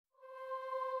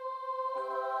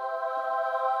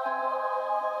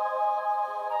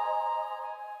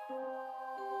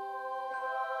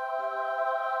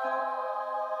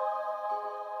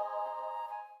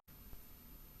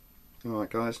Alright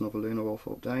guys, another Lunar Wolf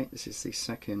update. This is the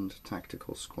second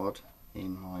tactical squad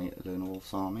in my Lunar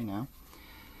Wolf's army now.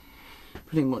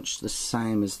 Pretty much the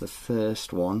same as the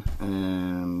first one.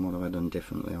 What have I done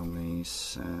differently on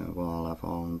these? Well, I've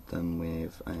armed them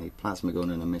with a plasma gun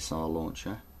and a missile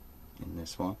launcher in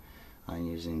this one. I'm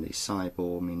using the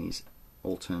Cyborg Mini's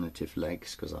alternative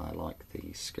legs because I like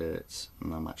the skirts,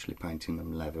 and I'm actually painting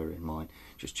them leather in mine.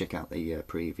 Just check out the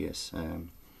previous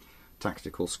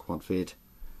tactical squad vid.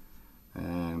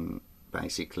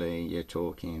 Basically you're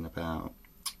talking about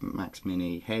Max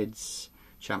Mini heads,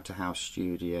 Chapter House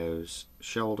Studios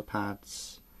shoulder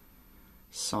pads,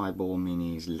 Cyborg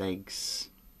Mini's legs,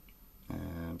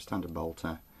 standard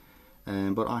bolter,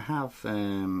 but I have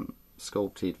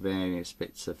sculpted various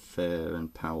bits of fur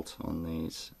and pelt on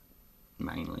these,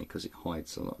 mainly because it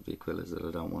hides a lot of the aquillas that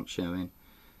I don't want showing,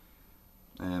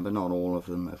 but not all of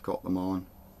them have got them on.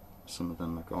 Some of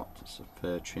them have got some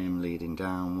fur trim leading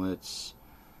downwards,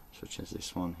 such as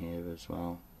this one here as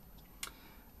well.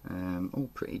 All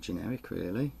pretty generic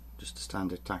really, just a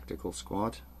standard tactical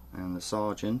squad. And the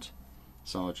sergeants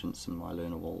and my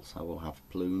Lunar Wolves, I will have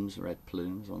plumes, red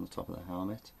plumes on the top of the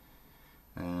helmet.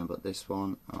 But this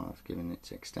one, I've given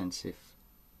it extensive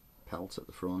pelt at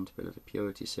the front, a bit of a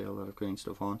purity seal that I've green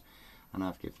stuff on, and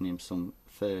I've given him some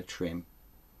fur trim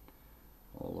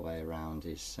all the way around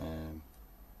his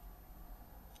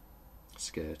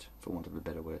skirt, for want of a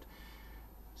better word.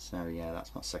 So yeah,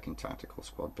 that's my second tactical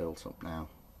squad built up now.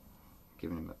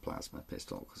 Giving him a plasma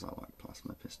pistol because I like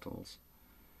plasma pistols.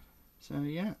 So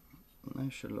yeah, they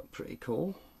should look pretty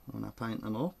cool when I paint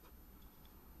them up.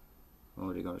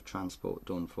 Already got a transport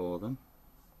done for them.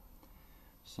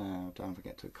 So don't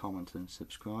forget to comment and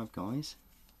subscribe guys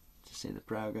to see the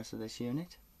progress of this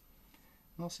unit.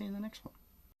 And I'll see you in the next one.